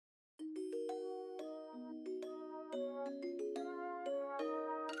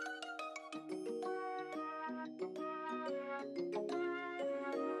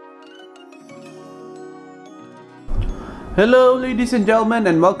Hello ladies and gentlemen,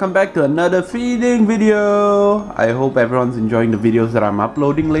 and welcome back to another feeding video. I hope everyone's enjoying the videos that I'm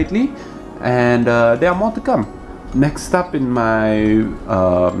uploading lately, and there are more to come. Next up in my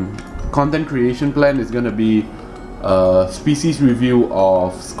content creation plan is going to be a species review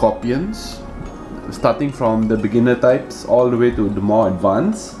of scorpions, starting from the beginner types all the way to the more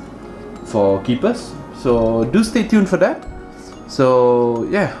advanced for keepers. So do stay tuned for that. So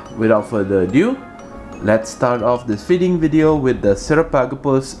yeah, without further ado, let's start off this feeding video with the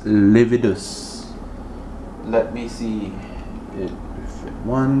Cerapagopus lividus. Let me see if it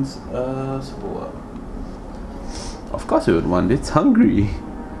wants a swallow. Of course it would want, it's hungry.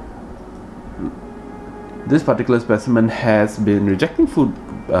 This particular specimen has been rejecting food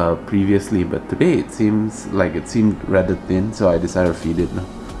previously, but today it seems like it seemed rather thin, so I decided to feed it now.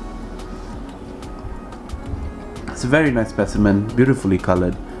 It's a very nice specimen, beautifully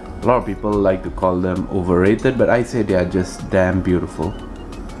colored. A lot of people like to call them overrated, but I say they are just damn beautiful.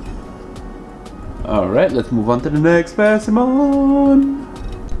 Alright, let's move on to the next specimen.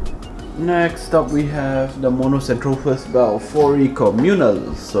 Next up we have the Monocentrophus balfouri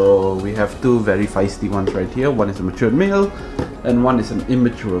communal. So we have two very feisty ones right here. One is a mature male and one is an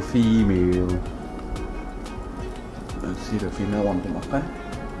immature female. Let's see the female want to makan.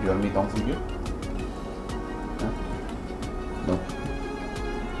 Do you want me to feed you? Huh? No.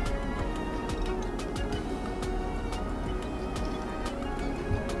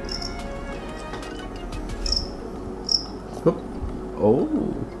 Oh.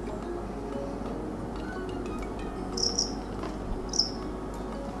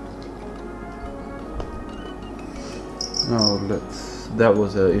 Now that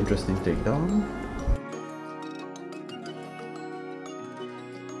was an interesting takedown.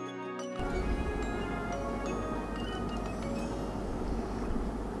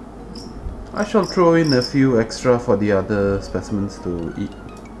 I shall throw in a few extra for the other specimens to eat.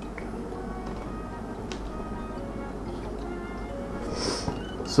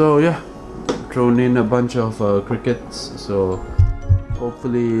 So yeah, thrown in a bunch of crickets, so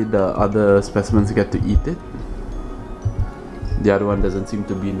hopefully the other specimens get to eat it. The other one doesn't seem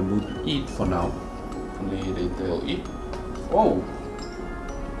to be in the mood to eat for now. Hopefully later they'll eat. Oh!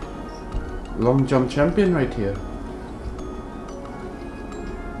 Long jump champion right here.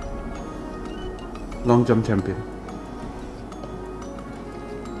 Long jump champion.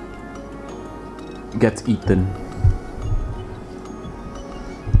 Gets eaten.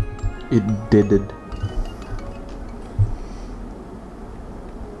 It did it.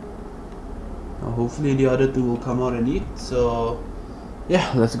 Now hopefully the other two will come out and eat. So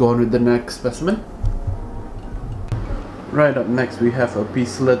yeah, let's go on with the next specimen. Right, up next we have a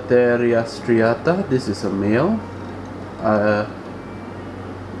Poecilotheria striata. This is a male.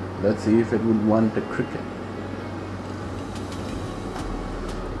 Let's see if it would want the cricket.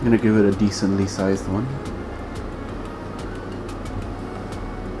 I'm gonna give it a decently sized one.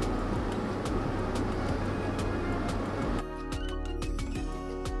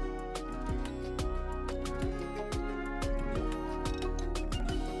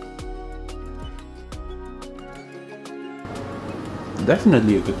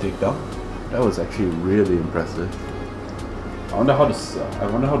 Definitely a good takedown. That was actually really impressive. I wonder how the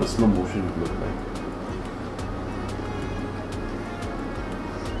slow motion would look like.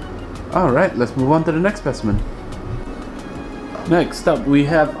 Alright, let's move on to the next specimen. Next up we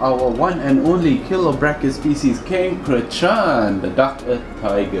have our one and only Chilobrachys species Cancrachan, the dark earth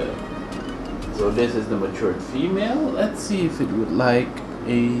tiger. So this is the matured female. Let's see if it would like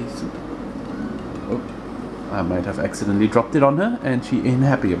a... Oh, I might have accidentally dropped it on her and she ain't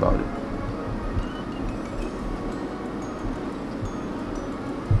happy about it.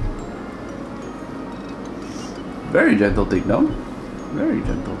 Very gentle takedown. Very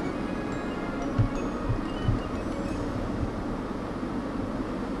gentle.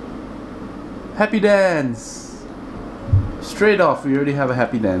 Happy dance! Straight off, we already have a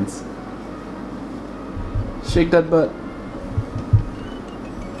happy dance. Shake that butt.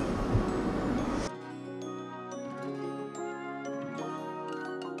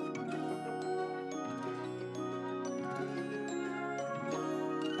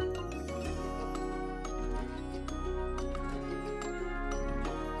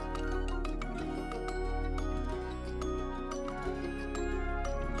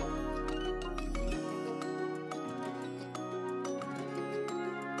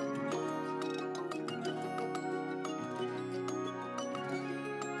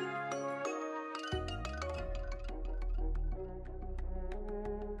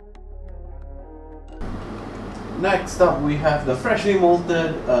 Next up we have the freshly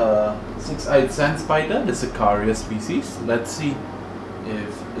molted six-eyed sand spider, the Sicarius species. Let's see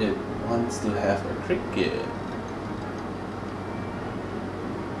if it wants to have a cricket.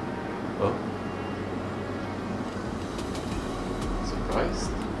 Oh.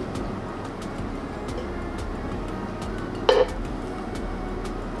 Surprised.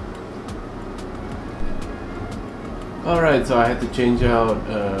 Alright, so I had to change out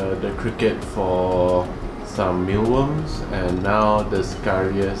the cricket for some mealworms, and now the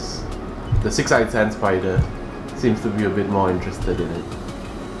Sicarius, the six-eyed sand spider, seems to be a bit more interested in it.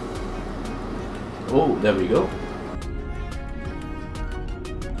 Oh, there we go.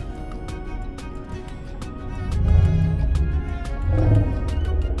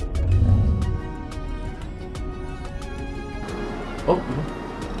 Oh,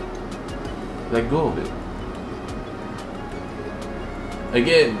 let go of it.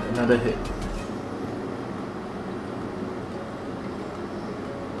 Again, another hit.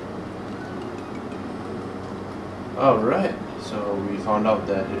 Alright, so we found out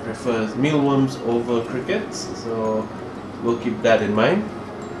that it prefers mealworms over crickets, so we'll keep that in mind.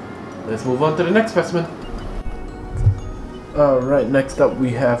 Let's move on to the next specimen. Alright, next up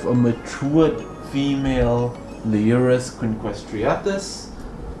we have a matured female Liurus quinquestriatus.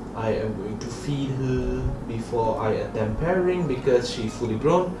 I am going to feed her before I attempt pairing because she's fully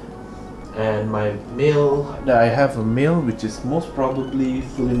grown. And my male, I have a male which is most probably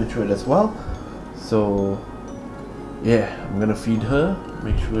fully matured as well. So yeah, I'm gonna feed her,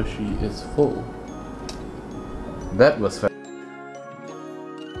 make sure she is full. That was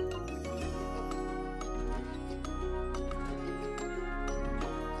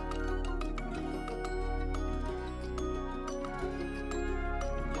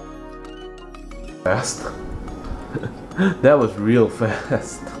fast. That was real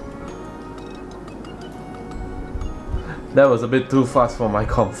fast. That was a bit too fast for my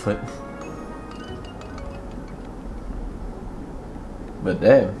comfort. But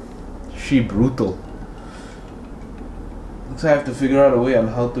damn, she brutal. So I have to figure out a way on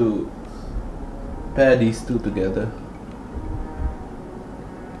how to pair these two together.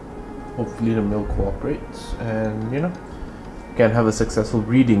 Hopefully the male cooperates and, you know, can have a successful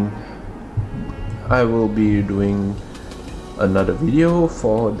breeding. I will be doing another video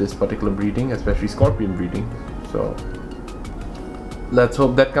for this particular breeding, especially scorpion breeding. So let's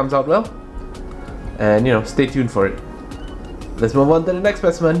hope that comes out well. And, you know, stay tuned for it. Let's move on to the next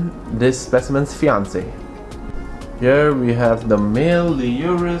specimen, this specimen's fiance. Here we have the male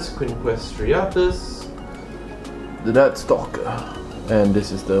Liurus quinquestriatus, the dead stalker. And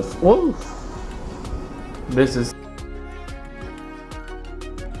this is the... Whoa! This is...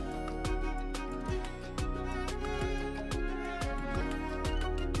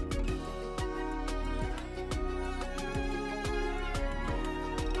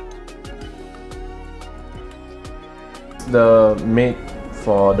 the mate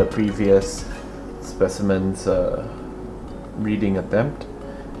for the previous specimen's breeding attempt,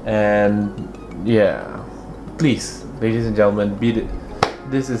 and yeah, please, ladies and gentlemen,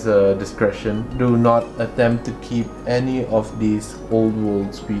 this is a discretion. Do not attempt to keep any of these old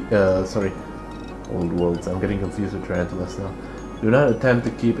world old worlds. I'm getting confused with tarantulas now. Do not attempt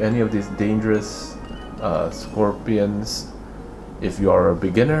to keep any of these dangerous scorpions if you are a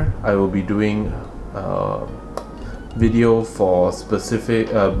beginner. I will be doing video for specific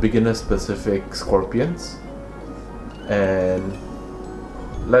beginner specific scorpions, and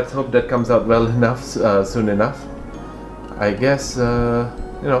let's hope that comes out well enough soon enough. I guess you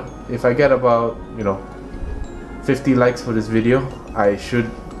know, if I get about 50 likes for this video, I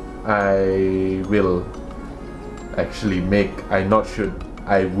will actually make I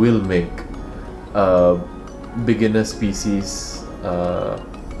will make a beginner species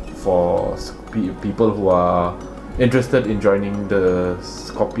for people who are interested in joining the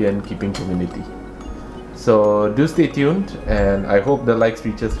scorpion keeping community. So do stay tuned, and I hope the likes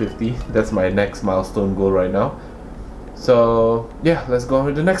reaches 50. That's my next milestone goal right now. So yeah, let's go on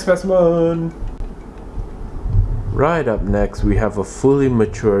with the next specimen. Right up next we have a fully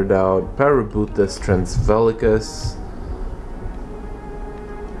matured out Parabutus transvelicus,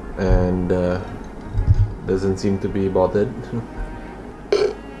 and doesn't seem to be bothered.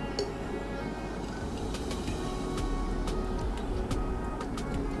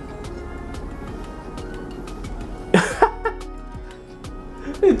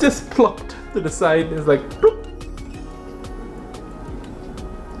 It just plopped to the side. It's like,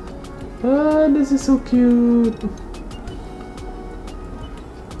 ah, this is so cute.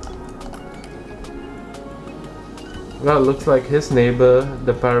 Well, it looks like his neighbor,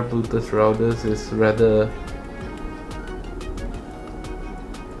 the Parabutus rhodus, is rather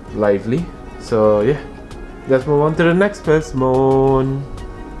lively. So yeah, let's move on to the next specimen.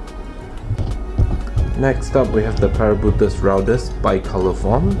 Next up we have the Parabutus raudas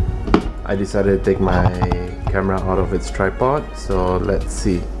bicoloriform. I decided to take my camera out of its tripod, so let's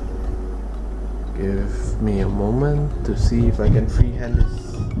see. Give me a moment to see if I can freehand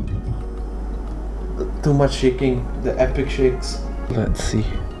this. Too much shaking, the epic shakes. Let's see.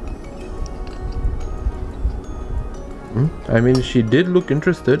 I mean, she did look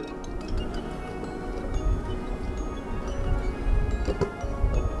interested.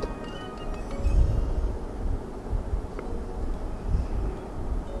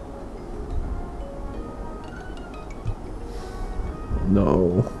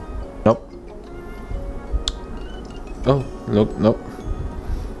 No. Nope. Oh, look, nope.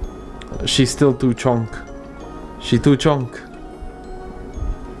 She's still too chonk. She too chonk.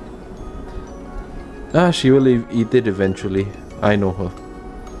 She will eat it eventually. I know her.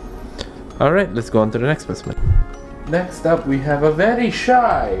 Alright, let's go on to the next specimen. Next up, we have a very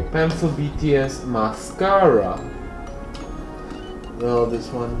shy Pamphobetius mascara. Well, this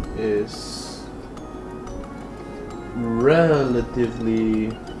one is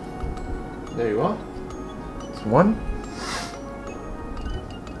relatively... There you are. It's one.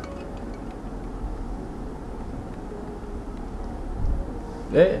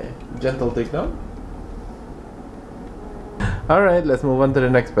 There, gentle takedown. Alright, let's move on to the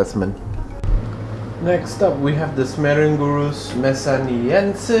next specimen. Next up, we have the Smerengurus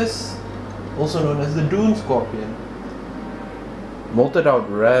messaniensis, also known as the dune scorpion. Molted out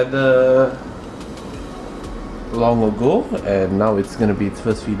rather long ago, and now it's gonna be its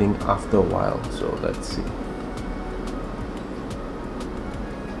first feeding after a while, so let's see.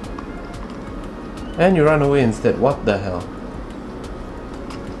 And you run away instead, what the hell?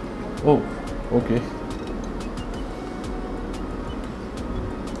 Oh, okay.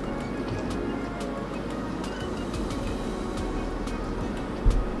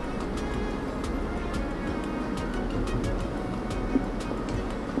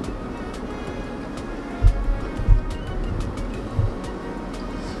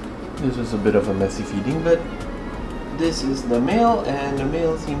 This was a bit of a messy feeding, but this is the male, and the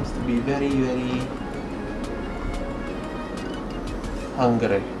male seems to be very, very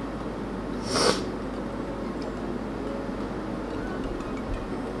hungry.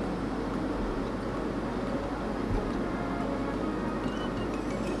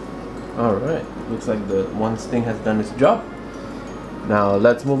 Alright, looks like the one sting has done its job. Now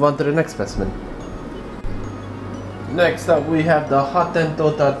let's move on to the next specimen. Next up we have the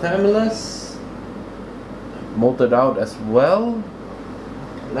Hottentotta tamulus, molted out as well.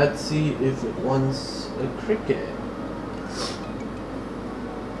 Let's see if it wants a cricket.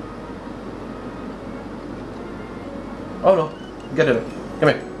 Oh no, get it, come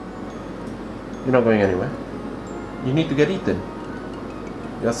here. You're not going anywhere. You need to get eaten.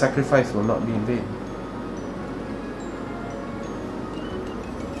 Your sacrifice will not be in vain.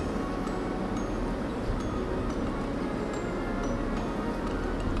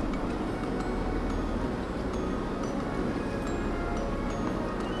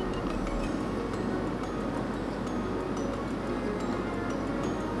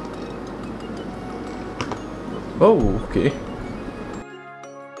 Oh, okay.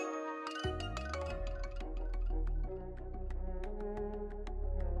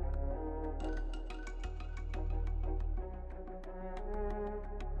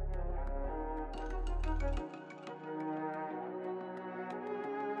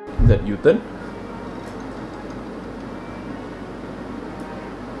 Is that Uthan?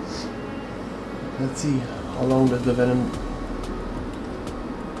 Let's see, how long does the venom...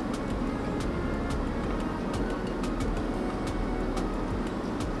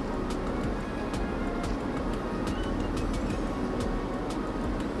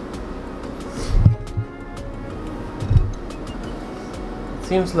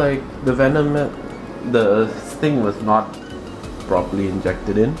 Seems like the venom, the sting was not properly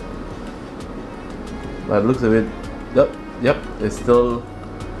injected in. But it looks a bit, yep, it's still...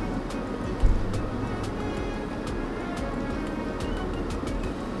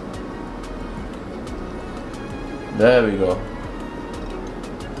 There we go.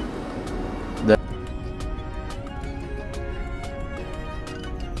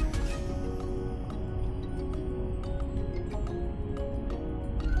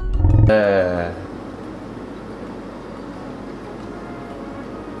 There.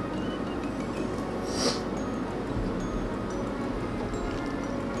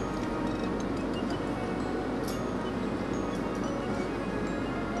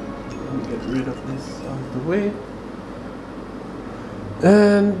 Let me get rid of this out of the way.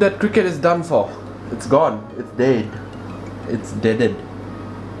 And that cricket is done for. It's gone. It's dead. It's deaded.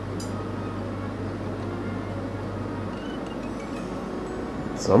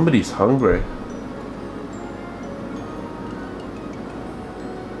 Somebody's hungry.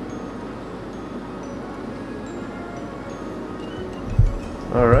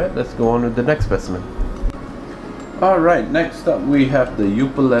 Alright, let's go on with the next specimen. Alright, next up we have the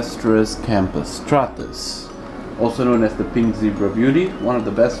Eupalestris campistratus, also known as the pink zebra beauty, one of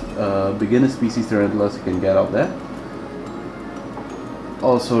the best beginner species tarantulas you can get out there.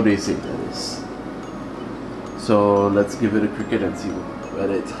 Also they say that is. So let's give it a cricket and see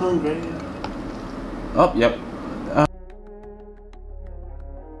whether it's hungry. Oh, yep.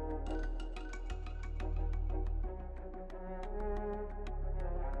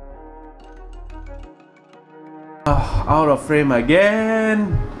 Out of frame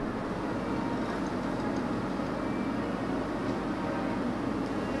again.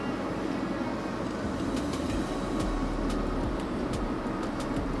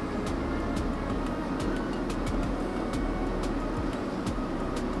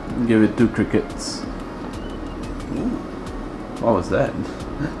 Give it 2 crickets. Ooh. What was that?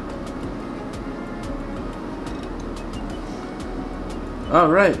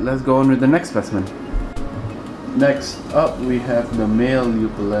 Alright, let's go on with the next specimen. Next up we have the male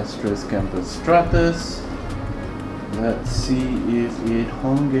Eupalestris campistratus. Let's see if it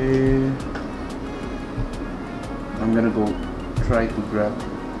hungry. I'm gonna go try to grab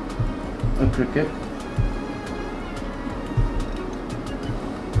a cricket.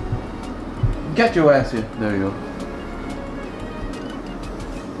 Get your ass here. There you go.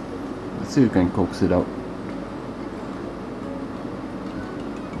 Let's see if we can coax it out.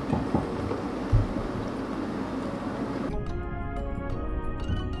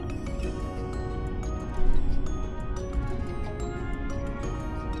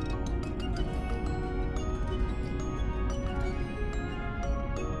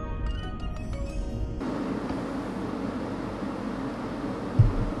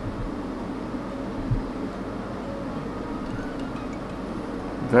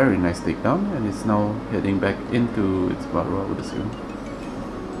 Very nice takedown, and it's now heading back into its burrow, I would assume.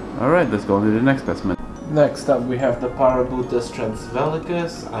 Alright, let's go on to the next specimen. Next up we have the Parabutus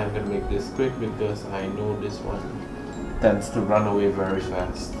transvelicus. I'm gonna make this quick because I know this one tends to run away very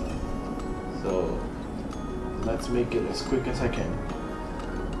fast. So let's make it as quick as I can.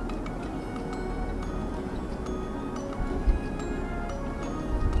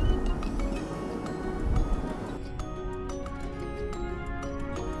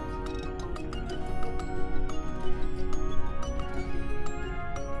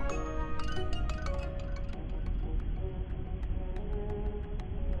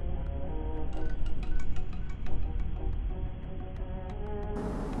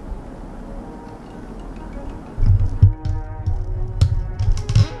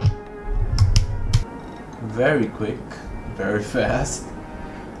 Very quick, very fast.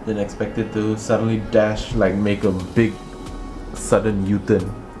 Didn't expect it to suddenly dash, like make a big sudden U-turn,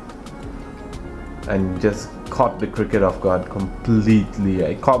 and just caught the cricket off guard completely.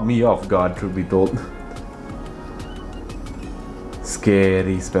 It caught me off guard, truth be told.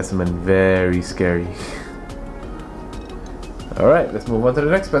 Scary specimen, very scary. Alright, let's move on to the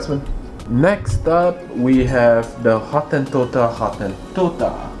next specimen. Next up we have the Hottentotta.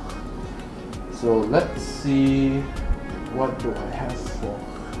 So let's see, what do I have for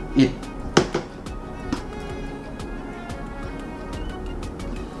it?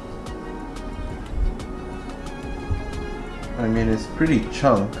 I mean, it's pretty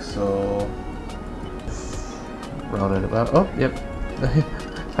chunk, so round it about. Oh, yep.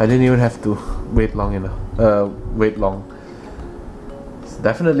 I didn't even have to wait long enough. Wait long. It's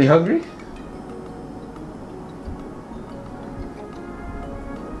definitely hungry.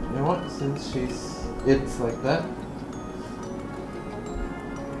 You know what? Since it's like that,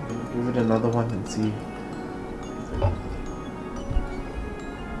 I'll give it another one and see.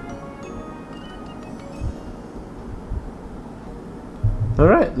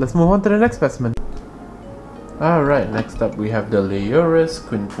 Alright, let's move on to the next specimen. Alright, next up we have the Leiurus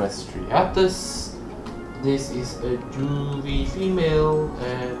quinquestriatus. This is a juvie female,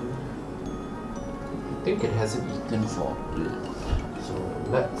 and I think it hasn't eaten for a bit. So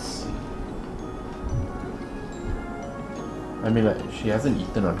let's see. I mean, like, she hasn't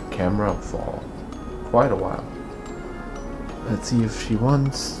eaten on camera for quite a while. Let's see if she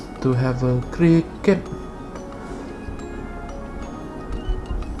wants to have a cricket.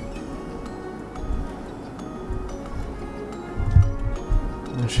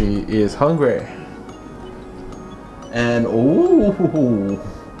 She is hungry. And oh,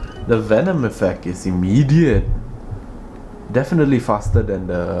 the venom effect is immediate. Definitely faster than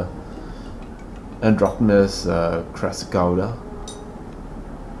the Androcnus crassicauda.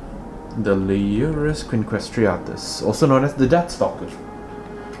 The Leiurus quinquestriatus, also known as the Deathstalker.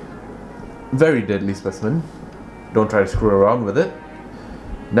 Very deadly specimen. Don't try to screw around with it.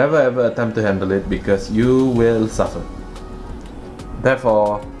 Never ever attempt to handle it because you will suffer.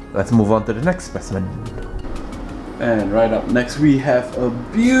 Therefore, let's move on to the next specimen. And right up next we have a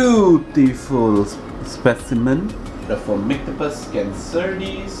beautiful specimen, the Formictopus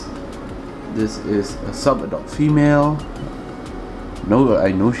cancerdis. This is a subadult female. No,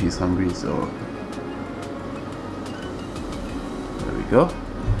 I know she's hungry, so there we go.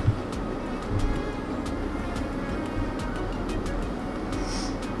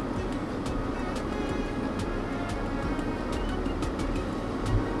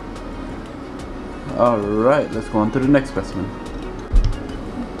 Alright, let's go on to the next specimen.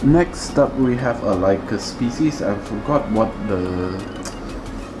 Next up we have a Lycus species. I forgot what the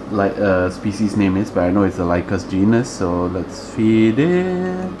species name is, but I know it's a Lycus genus, so let's feed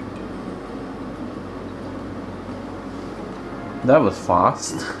it. That was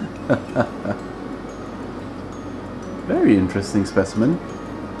fast. Very interesting specimen.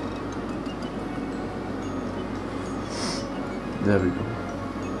 There we go.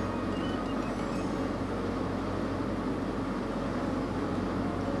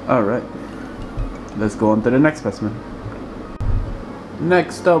 Alright, let's go on to the next specimen.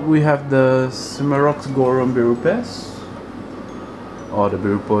 Next up we have the Cimeroxgorum birupes, or the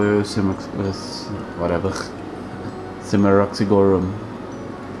Birupoio whatever, Cimeroxgorum.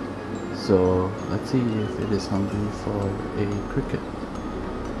 So let's see if it is hungry for a cricket.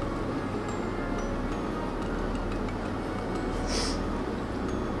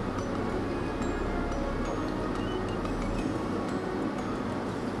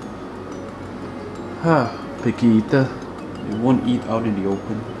 Picky eater. It won't eat out in the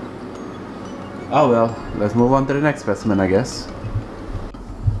open. Oh well, let's move on to the next specimen, I guess.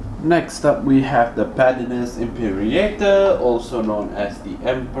 Next up we have the Padinus imperiator, also known as the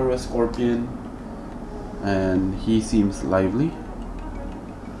Emperor Scorpion. And he seems lively.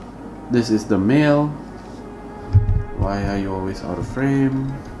 This is the male. Why are you always out of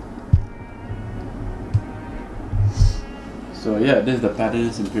frame? So yeah, this is the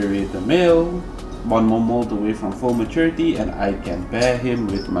Padinus imperiator male. 1 more molt away from full maturity, and I can pair him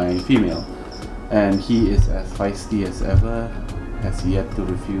with my female. And he is as feisty as ever, has yet to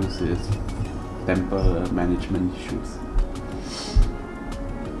refuse his temper management issues.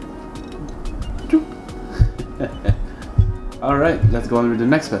 Alright, let's go on with the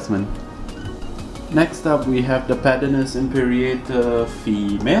next specimen. Next up we have the Padinus imperiator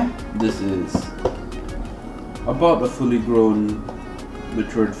female. This is about a fully grown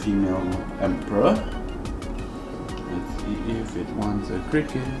matured female emperor. Let's see if it wants a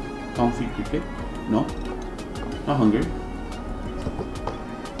cricket. Comfy cricket? No? Not hungry.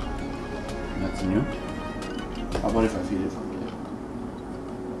 That's new. How about if I feed it from here?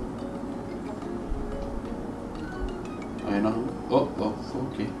 Are you not hungry? Oh,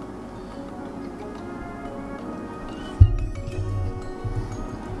 okay.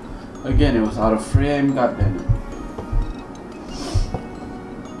 Again, it was out of frame, god damn it.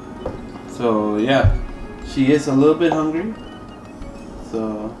 So yeah, she is a little bit hungry,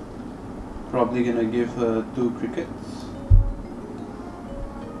 so probably gonna give her 2 crickets.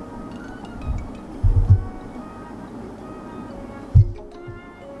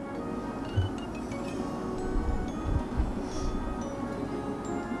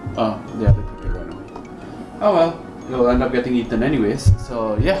 Oh, the other cricket ran away. Oh well, it'll end up getting eaten anyways,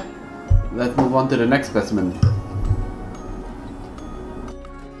 so yeah, let's move on to the next specimen.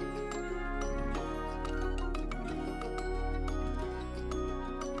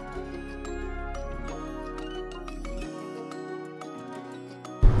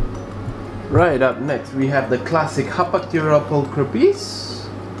 Right, up next we have the classic Hapactira pulchripes,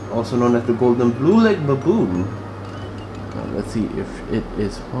 also known as the golden blue-leg baboon. Let's see if it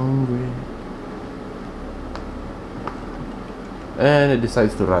is hungry. And it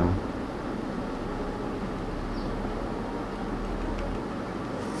decides to run.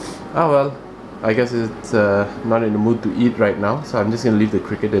 Oh well, I guess it's not in the mood to eat right now, so I'm just gonna leave the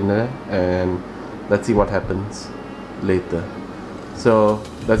cricket in there and let's see what happens later. So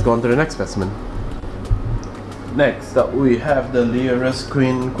let's go on to the next specimen. Next up we have the Leiurus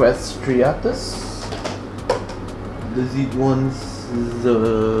quinquestriatus. Does it want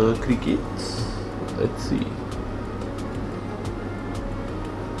the crickets? Let's see.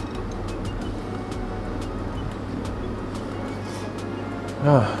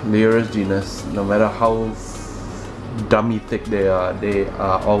 Leurus genus, no matter how dummy thick they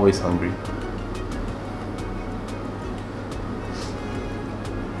are always hungry.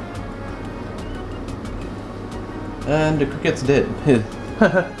 And the cricket's dead.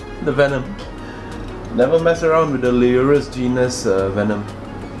 The venom. Never mess around with the Leurus genus venom.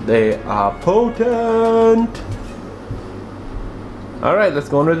 They are potent! Alright, let's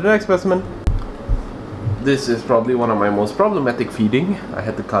go on with the next specimen. This is probably one of my most problematic feeding. I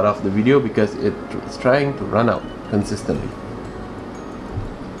had to cut off the video because it's trying to run out consistently.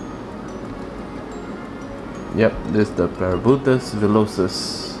 Yep, this is the Parabutus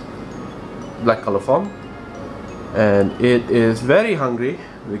villosus black color form. And it is very hungry.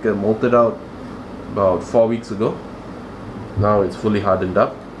 We got molted out about 4 weeks ago. Now it's fully hardened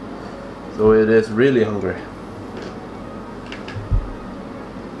up. So it is really hungry.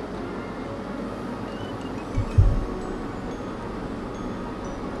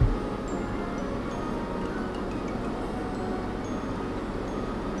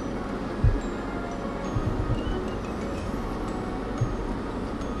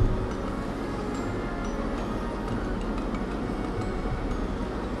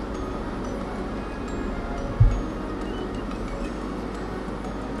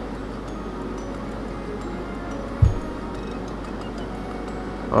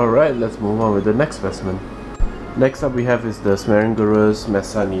 Alright, let's move on with the next specimen. Next up we have is the Smeringurus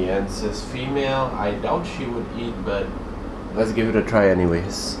messaniensis female. I doubt she would eat, but let's give it a try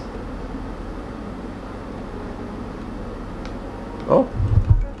anyways. Oh,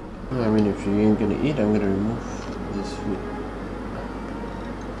 I mean, if she ain't gonna eat, I'm gonna remove this food.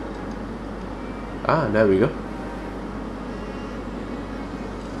 Ah, there we go.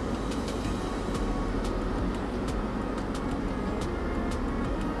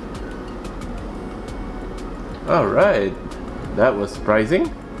 Alright, that was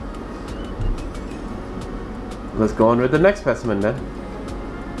surprising. Let's go on with the next specimen then.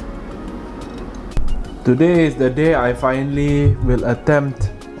 Today is the day I finally will attempt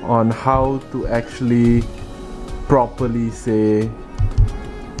on how to actually properly say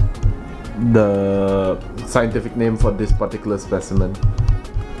the scientific name for this particular specimen.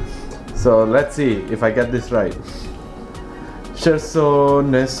 So let's see if I get this right.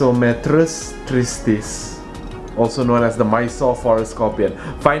 Chersonesometrus tristis, also known as the Mysore forest scorpion.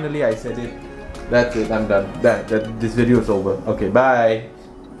 Finally I said it. That's it, I'm done. This video is over. Okay, bye.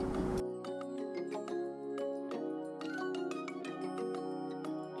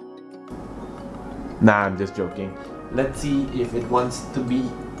 Nah, I'm just joking. Let's see if it wants to be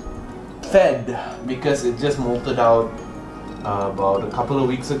fed, because it just molted out about a couple of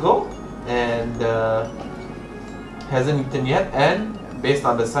weeks ago and hasn't eaten yet, and based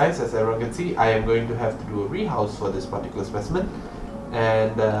on the size, as everyone can see, I am going to have to do a rehouse for this particular specimen,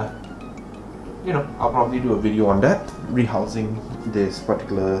 and you know, I'll probably do a video on that, rehousing this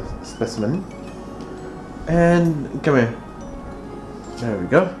particular specimen. And come here, there we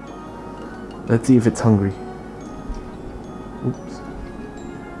go. Let's see if it's hungry. Oops.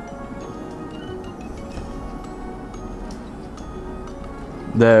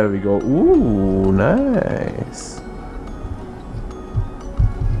 There we go. Ooh, nice.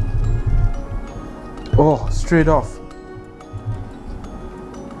 Oh, straight off.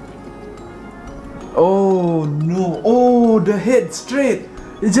 Oh no. Oh, the head straight.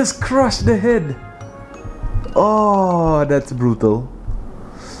 It just crushed the head. Oh, that's brutal.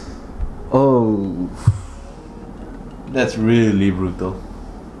 Oh, that's really brutal.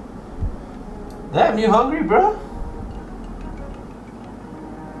 Damn, you hungry, bro?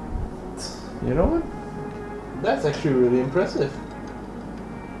 You know what? That's actually really impressive.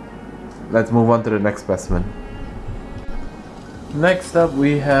 Let's move on to the next specimen. Next up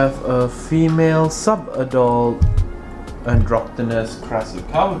we have a female subadult Androctonus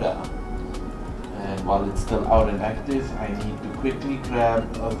crassicauda. And while it's still out and active, I need to quickly grab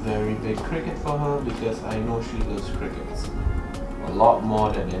a very big cricket for her, because I know she loves crickets. A lot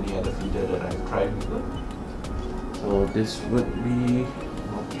more than any other feeder that I've tried with her. So this would be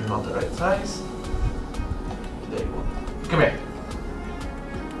not the right size. There you go. Come here.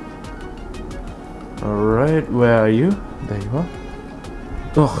 Alright, where are you? There you are.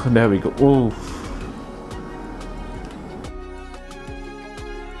 Oh, there we go. Oh.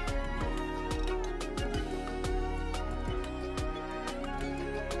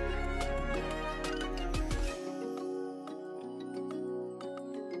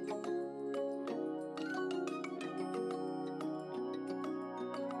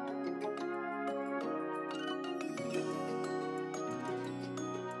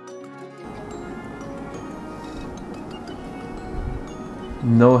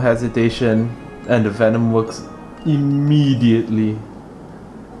 No hesitation, and the venom works immediately.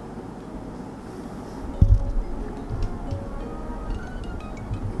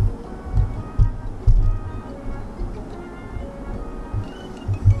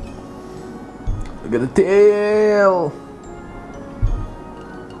 Look at the tail!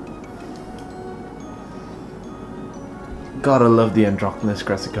 Gotta love the androgynous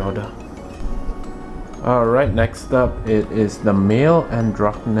crassicauda. Alright, next up it is the male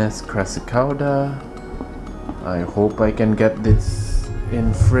androgynous crassicauda. I hope I can get this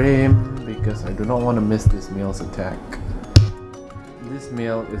in frame because I do not want to miss this male's attack. This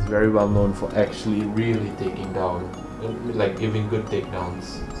male is very well known for actually really taking down, like giving good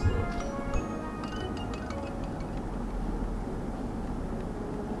takedowns.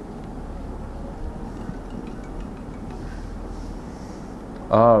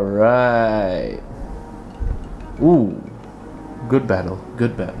 Alright. Ooh. Good battle.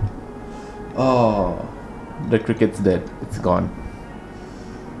 Good battle. Oh. The cricket's dead. It's gone.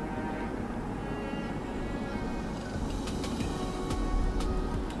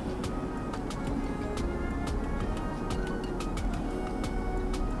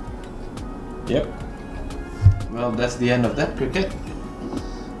 Yep. Well, that's the end of that cricket.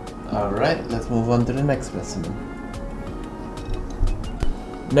 Alright, let's move on to the next specimen.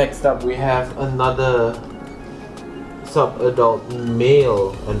 Next up we have another sub-adult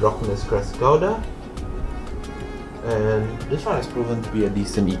male androgynous crassicauda, and this one has proven to be a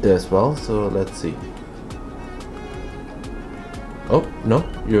decent eater as well, so let's see. Oh no,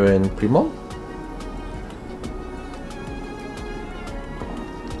 you're in primo?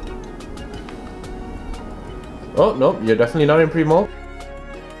 Oh no, you're definitely not in primo.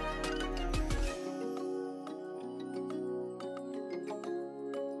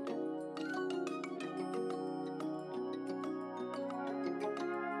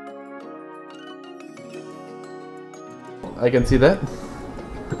 I can see that.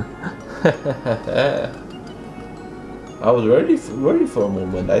 I was worried for a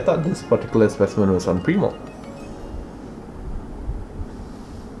moment. I thought this particular specimen was on primo.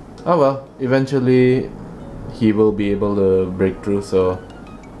 Oh well, eventually he will be able to break through, so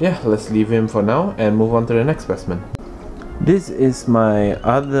yeah, let's leave him for now and move on to the next specimen. This is my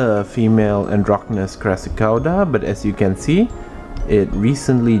other female androgynous crassicauda, but as you can see, it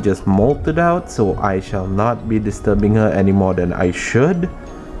recently just molted out, so I shall not be disturbing her any more than I should.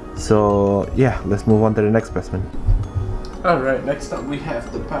 So yeah, let's move on to the next specimen. Alright, next up we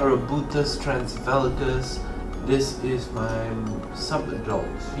have the Parabutus transvelicus. This is my sub-adult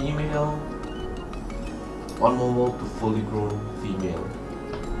female. One more to fully grown female.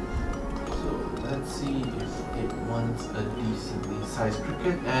 So let's see if it wants a decently sized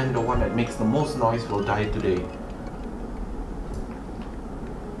cricket, and the one that makes the most noise will die today.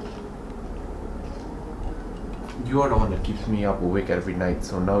 You are the one that keeps me up awake every night,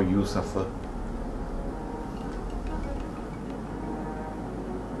 so now you suffer.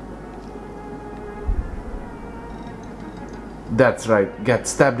 That's right, get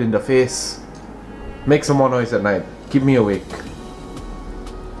stabbed in the face. Make some more noise at night. Keep me awake.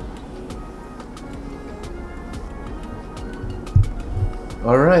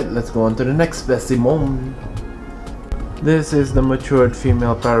 Alright, let's go on to the next specimen. This is the matured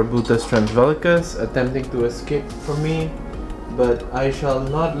female Parabutus transvelicus attempting to escape from me, but I shall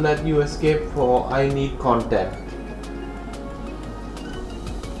not let you escape, for I need contact.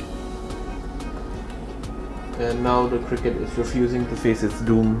 And now the cricket is refusing to face its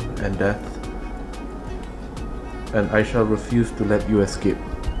doom and death, and I shall refuse to let you escape.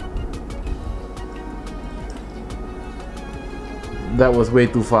 That was way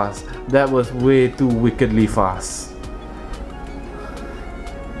too fast. That was way too wickedly fast.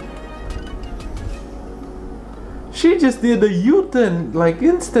 She just did a U-turn like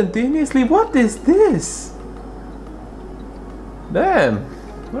instantaneously. What is this? Damn.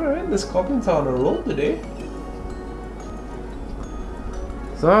 Alright, the scorpions are on a roll today.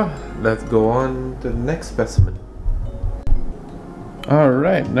 So, let's go on to the next specimen.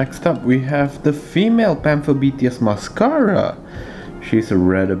 Alright, next up we have the female Pamphobetius mascara. She's a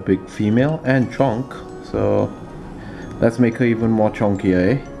rather big female and chonk, so let's make her even more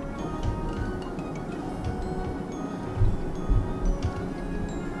chonkier, eh?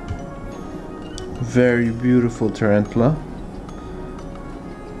 Very beautiful tarantula.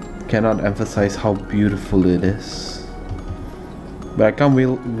 Cannot emphasize how beautiful it is. But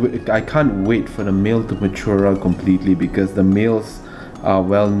I can't wait for the male to mature out completely, because the males are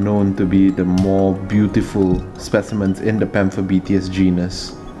well known to be the more beautiful specimens in the Pamphobetius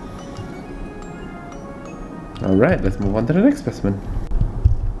genus. Alright, let's move on to the next specimen.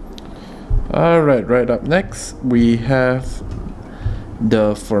 Alright, right up next we have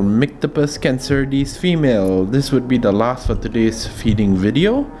the Formictopus cancerides female. This would be the last for today's feeding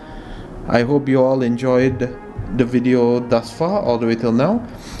video. I hope you all enjoyed the video thus far, all the way till now.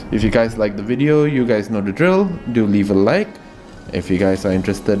 If you guys like the video, you guys know the drill. Do leave a like. If you guys are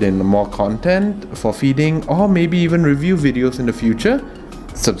interested in more content for feeding or maybe even review videos in the future,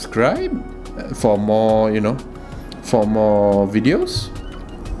 subscribe for more, for more videos.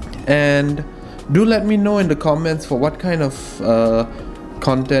 And do let me know in the comments for what kind of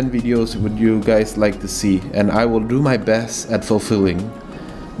content videos would you guys like to see, and I will do my best at fulfilling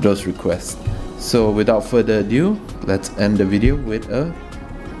those requests. So without further ado, let's end the video with a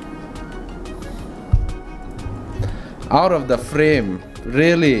out of the frame.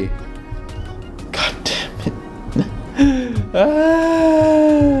 Really? God damn it.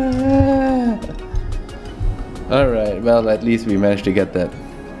 Alright, well, at least we managed to get that.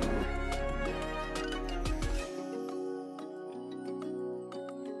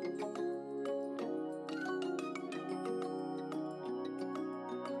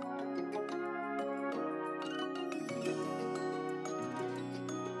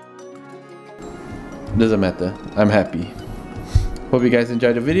 Doesn't matter, I'm happy. Hope you guys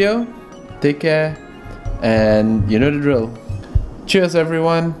enjoyed the video. Take care, and you know the drill. Cheers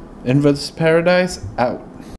everyone. Inverts Paradise out.